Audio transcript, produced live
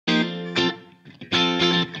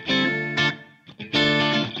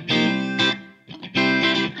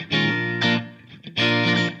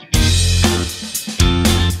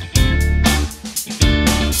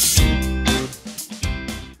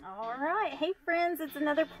friends, it's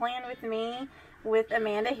another plan with me with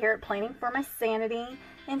Amanda here at Planning for My Sanity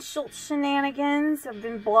and Schultz Shenanigans. I've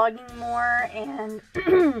been blogging more and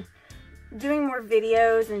doing more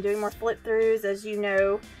videos and doing more flip throughs. As you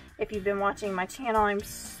know, if you've been watching my channel, I'm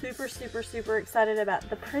super excited about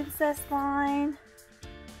the Princess line,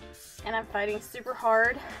 and I'm fighting super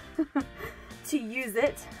hard to use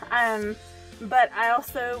it. But I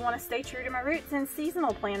also want to stay true to my roots and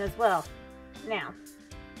seasonal plan as well. Now,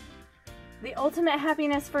 the ultimate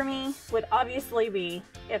happiness for me would obviously be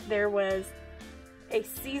if there was a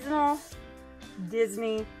seasonal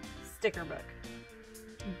Disney sticker book.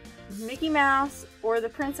 Mickey Mouse or the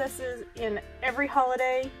princesses in every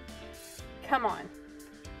holiday. Come on.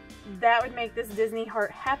 That would make this Disney heart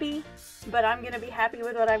happy, but I'm going to be happy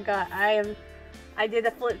with what I've got. I did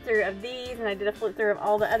a flip through of these, and I did a flip through of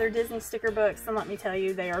all the other Disney sticker books, and let me tell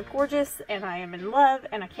you, they are gorgeous, and I am in love,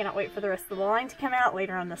 and I cannot wait for the rest of the line to come out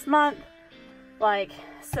later on this month.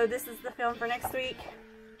 So this is the film for next week.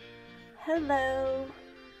 Hello.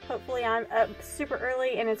 Hopefully I'm up super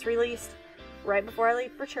early, and it's released right before I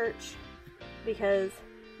leave for church, because,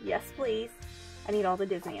 yes please, I need all the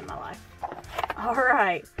Disney in my life.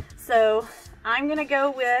 Alright, so I'm going to go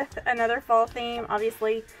with another fall theme.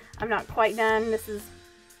 Obviously, I'm not quite done. This is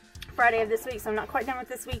Friday of this week, so I'm not quite done with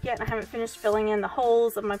this week yet. I haven't finished filling in the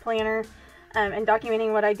holes of my planner and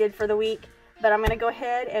documenting what I did for the week. But I'm going to go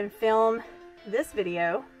ahead and film this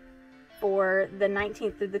video for the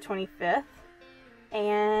 19th through the 25th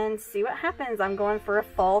and see what happens. I'm going for a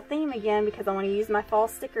fall theme again because I want to use my fall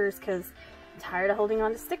stickers because I'm tired of holding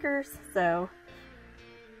on to stickers. So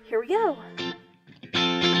here we go.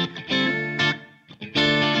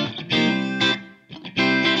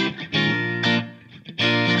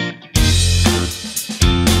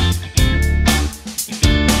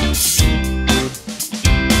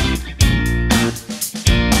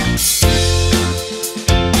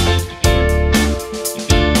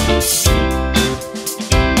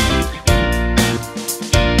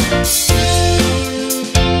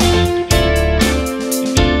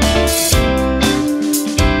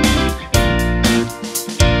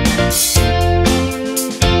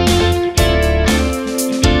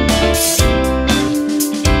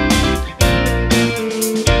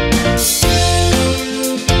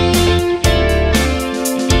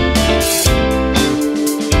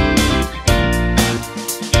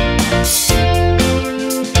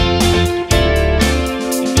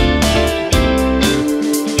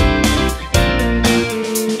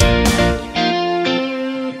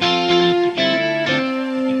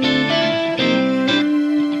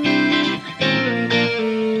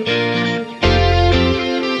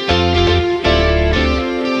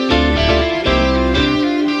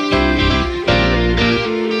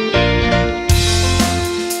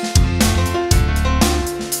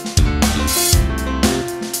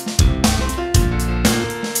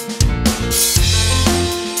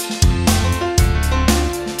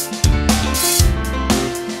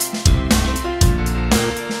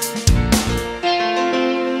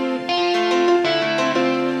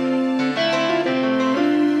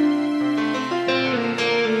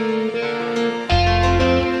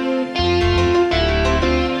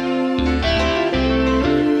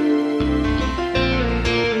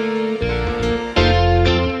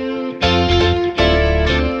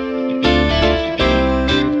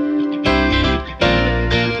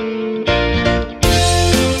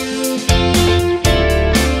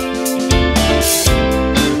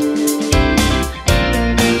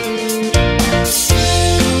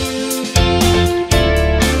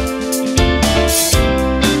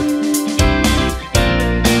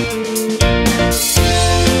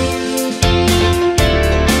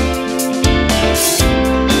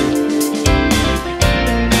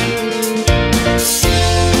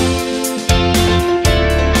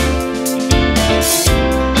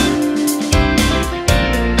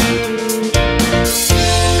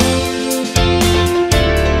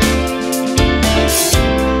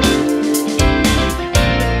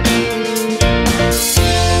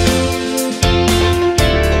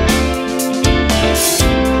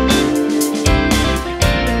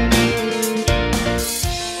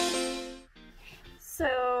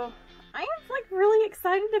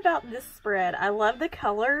 About this spread. I love the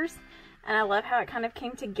colors and I love how it kind of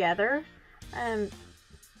came together. I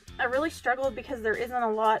really struggled because there isn't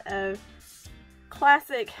a lot of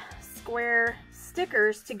classic square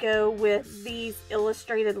stickers to go with these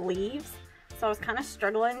illustrated leaves, so I was kind of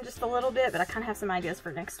struggling just a little bit, but I kind of have some ideas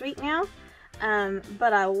for next week now.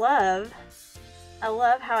 But I love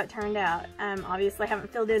how it turned out. Obviously I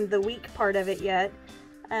haven't filled in the week part of it yet.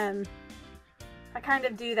 I kind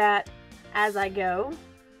of do that as I go.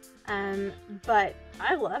 But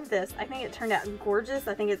I love this. I think it turned out gorgeous.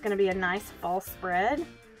 I think it's going to be a nice fall spread,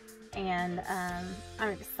 and I'm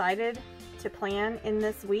excited to plan in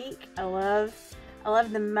this week. I love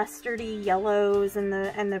the mustardy yellows and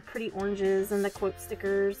the pretty oranges and the quote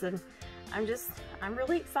stickers, and I'm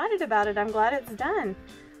really excited about it. I'm glad it's done.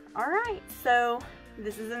 All right, so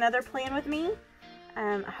this is another plan with me.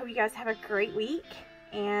 I hope you guys have a great week,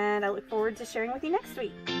 and I look forward to sharing with you next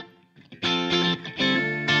week.